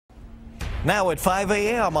Now at 5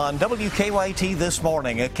 a.m. on WKYT this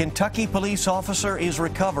morning, a Kentucky police officer is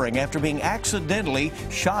recovering after being accidentally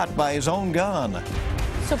shot by his own gun.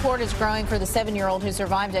 Support is growing for the 7-year-old who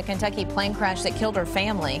survived a Kentucky plane crash that killed her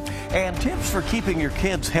family. And tips for keeping your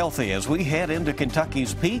kids healthy as we head into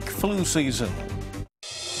Kentucky's peak flu season.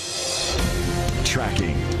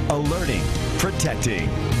 Tracking, alerting, protecting.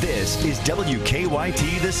 This is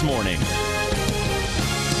WKYT This Morning.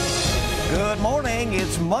 Good morning.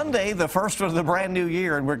 It's Monday, the first of the brand new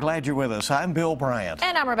year, and we're glad you're with us. I'm Bill Bryant.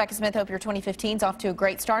 And I'm Rebecca Smith. Hope your 2015 is off to a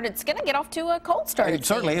great start. It's going to get off to a cold start. It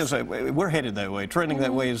certainly is. We're headed that way, trending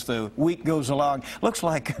that way as the week goes along. Looks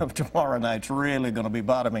like tomorrow night's really going to be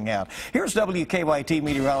bottoming out. Here's WKYT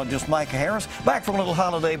meteorologist Micah Harris, back from a little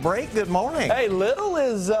holiday break. Good morning. Hey, little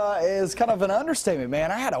is kind of an understatement,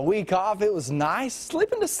 man. I had a week off. It was nice.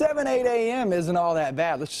 Sleeping to 7, 8 a.m. isn't all that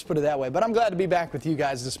bad. Let's just put it that way. But I'm glad to be back with you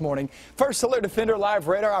guys this morning. First Alert Defender Live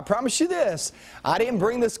Radar. I promise you this, I didn't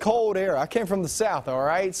bring this cold air. I came from the south, all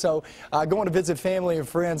right? So going to visit family and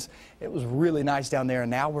friends. It was really nice down there,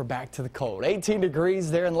 and now we're back to the cold. 18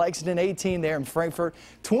 degrees there in Lexington, 18 there in Frankfort,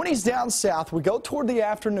 20s down south. We go toward the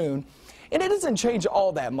afternoon, and it doesn't change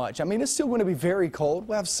all that much. I mean, it's still going to be very cold.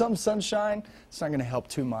 We'll have some sunshine. It's not going to help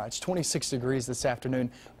too much. 26 degrees this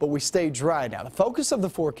afternoon, but we stay dry now. The focus of the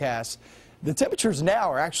forecast, the temperatures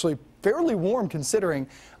now are actually fairly warm considering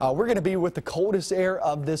we're going to be with the coldest air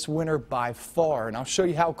of this winter by far. And I'll show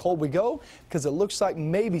you how cold we go because it looks like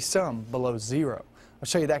maybe some below zero. I'll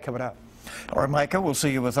show you that coming up. All right, Micah, we'll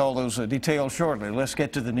see you with all those details shortly. Let's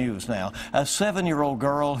get to the news now. A 7-year-old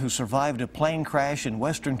girl who survived a plane crash in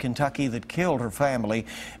western Kentucky that killed her family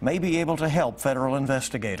may be able to help federal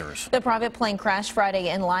investigators. The private plane crashed Friday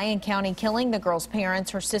in Lyon County, killing the girl's parents,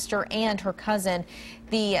 her sister, and her cousin.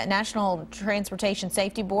 The National Transportation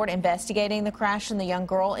Safety Board investigating the crash, and the young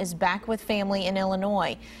girl is back with family in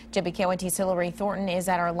Illinois. WKYT's Hillary Thornton is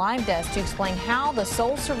at our live desk to explain how the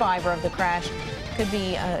sole survivor of the crash could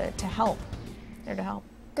be there to help.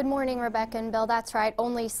 Good morning, Rebecca and Bill. That's right.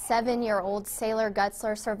 Only 7-year-old Sailor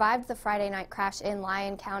Gutzler survived the Friday night crash in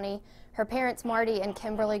Lyon County. Her parents, Marty and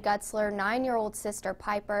Kimberly Gutzler, 9-year-old sister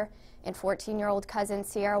Piper, and 14-year-old cousin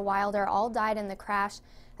Sierra Wilder all died in the crash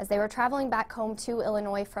as they were traveling back home to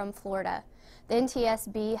Illinois from Florida. The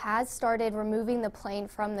NTSB has started removing the plane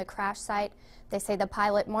from the crash site. They say the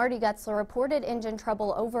pilot, Marty Gutzler, reported engine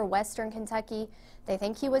trouble over western Kentucky. They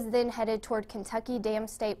think he was then headed toward Kentucky Dam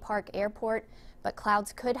State Park Airport, but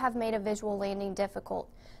clouds could have made a visual landing difficult.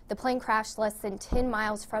 The plane crashed less than 10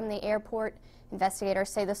 miles from the airport. Investigators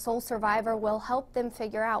say the sole survivor will help them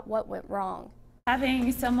figure out what went wrong.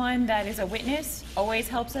 Having someone that is a witness always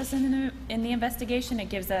helps us in the investigation. It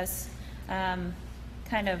gives us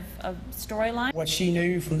kind of a storyline. What she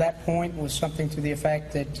knew from that point was something to the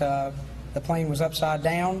effect that the plane was upside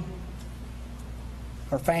down.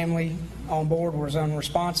 Her family on board was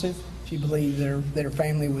unresponsive. She believed that her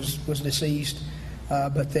family was deceased,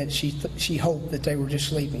 but that she hoped that they were just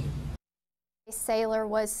sleeping. Sailor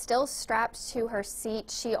was still strapped to her seat.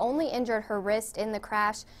 She only injured her wrist in the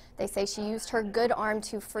crash. They say she used her good arm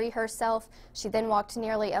to free herself. She then walked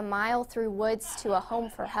nearly a mile through woods to a home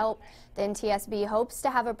for help. The NTSB hopes to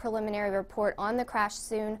have a preliminary report on the crash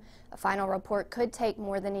soon. A final report could take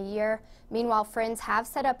more than a year. Meanwhile, friends have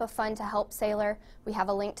set up a fund to help Sailor. We have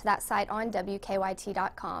a link to that site on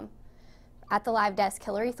WKYT.com. At the live desk,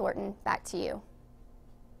 Hillary Thornton, back to you.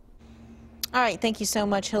 All right, thank you so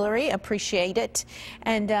much, Hillary. Appreciate it.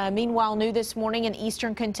 And meanwhile, new this morning, an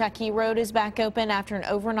eastern Kentucky road is back open after an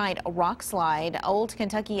overnight rock slide. Old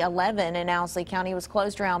Kentucky 11 in Owsley County was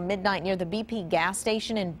closed around midnight near the BP gas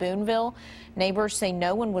station in Boonville. Neighbors say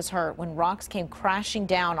no one was hurt when rocks came crashing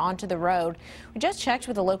down onto the road. We just checked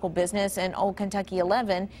with a local business, and Old Kentucky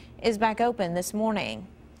 11 is back open this morning.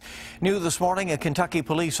 New this morning, a Kentucky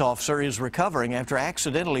police officer is recovering after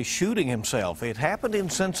accidentally shooting himself. It happened in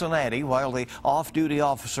Cincinnati while the off-duty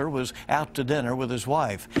officer was out to dinner with his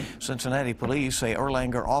wife. Cincinnati police say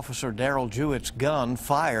Erlanger officer Darrell Jewett's gun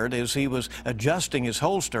fired as he was adjusting his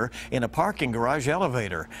holster in a parking garage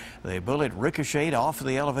elevator. The bullet ricocheted off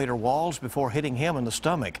the elevator walls before hitting him in the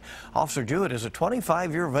stomach. Officer Jewett is a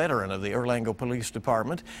 25-year veteran of the Erlanger Police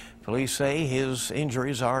Department. Police say his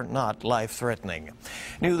injuries are not life-threatening.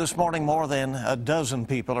 New this morning, more than a dozen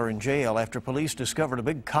people are in jail after police discovered a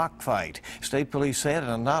big cockfight. State police said an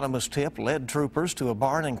anonymous tip led troopers to a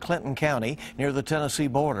barn in Clinton County near the Tennessee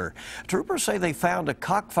border. Troopers say they found a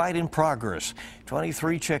cockfight in progress.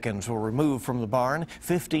 23 chickens were removed from the barn.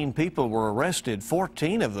 15 people were arrested.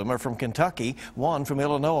 14 of them are from Kentucky, 1 from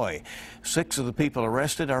Illinois. 6 of the people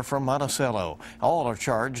arrested are from Monticello. All are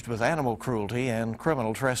charged with animal cruelty and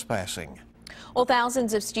criminal trespassing. Well,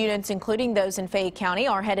 thousands of students, including those in Fayette County,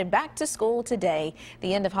 are headed back to school today.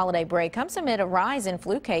 The end of holiday break comes amid a rise in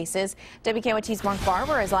flu cases. WKYT's Mark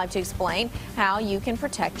Barber is live to explain how you can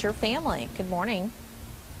protect your family. Good morning.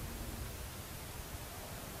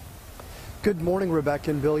 Good morning, Rebecca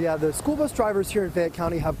and Bill. Yeah, the school bus drivers here in Fayette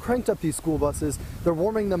County have cranked up these school buses. They're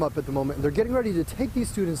warming them up at the moment, and they're getting ready to take these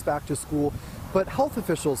students back to school. But health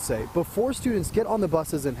officials say before students get on the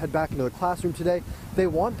buses and head back into the classroom today, they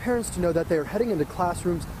want parents to know that they are heading into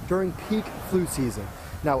classrooms during peak flu season.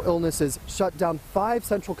 Now, illnesses shut down 5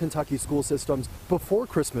 central Kentucky school systems before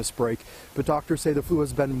Christmas break, but doctors say the flu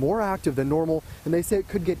has been more active than normal, and they say it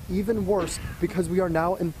could get even worse because we are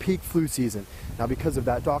now in peak flu season. Now, because of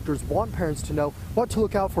that, doctors want parents to know what to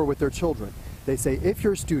look out for with their children. They say if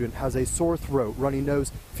your student has a sore throat, runny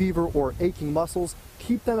nose, fever, or aching muscles,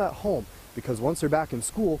 keep them at home, because once they're back in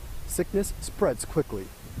school, sickness spreads quickly.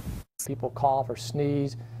 People cough or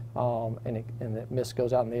sneeze, and the mist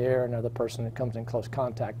goes out in the air, and another person that comes in close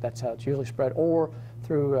contact. That's how it's usually spread, or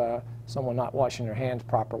through someone not washing their hands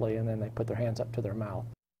properly, and then they put their hands up to their mouth.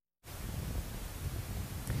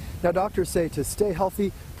 Now, doctors say to stay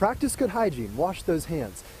healthy, practice good hygiene, wash those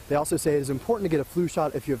hands. They also say it is important to get a flu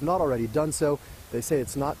shot if you have not already done so. They say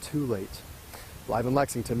it's not too late. Live in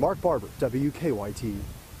Lexington, Mark Barber, WKYT.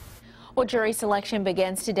 Well, jury selection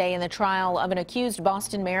begins today in the trial of an accused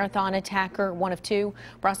Boston Marathon attacker, one of 2.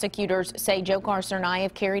 Prosecutors say Dzhokhar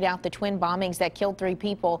Tsarnaev carried out the twin bombings that killed 3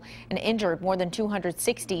 people and injured more than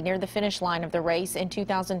 260 near the finish line of the race in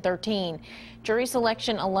 2013. Jury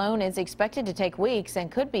selection alone is expected to take weeks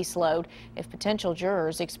and could be slowed if potential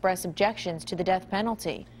jurors express objections to the death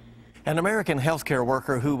penalty. An American healthcare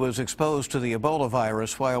worker who was exposed to the Ebola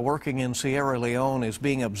virus while working in Sierra Leone is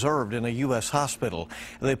being observed in a U.S. hospital.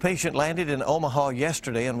 The patient landed in Omaha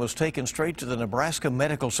yesterday and was taken straight to the Nebraska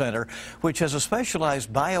Medical Center, which has a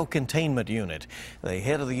specialized biocontainment unit. The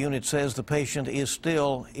head of the unit says the patient is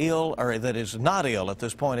still ill, or that is not ill at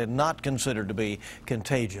this point and not considered to be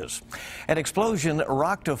contagious. An explosion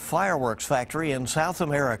rocked a fireworks factory in South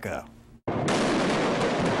America.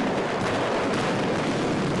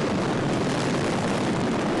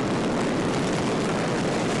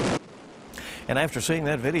 And after seeing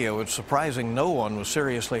that video, it's surprising no one was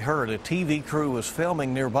seriously hurt. A TV crew was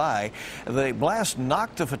filming nearby. The blast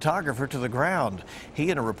knocked the photographer to the ground.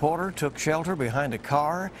 He and a reporter took shelter behind a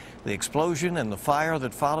car. The explosion and the fire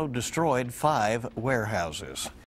that followed destroyed 5 warehouses.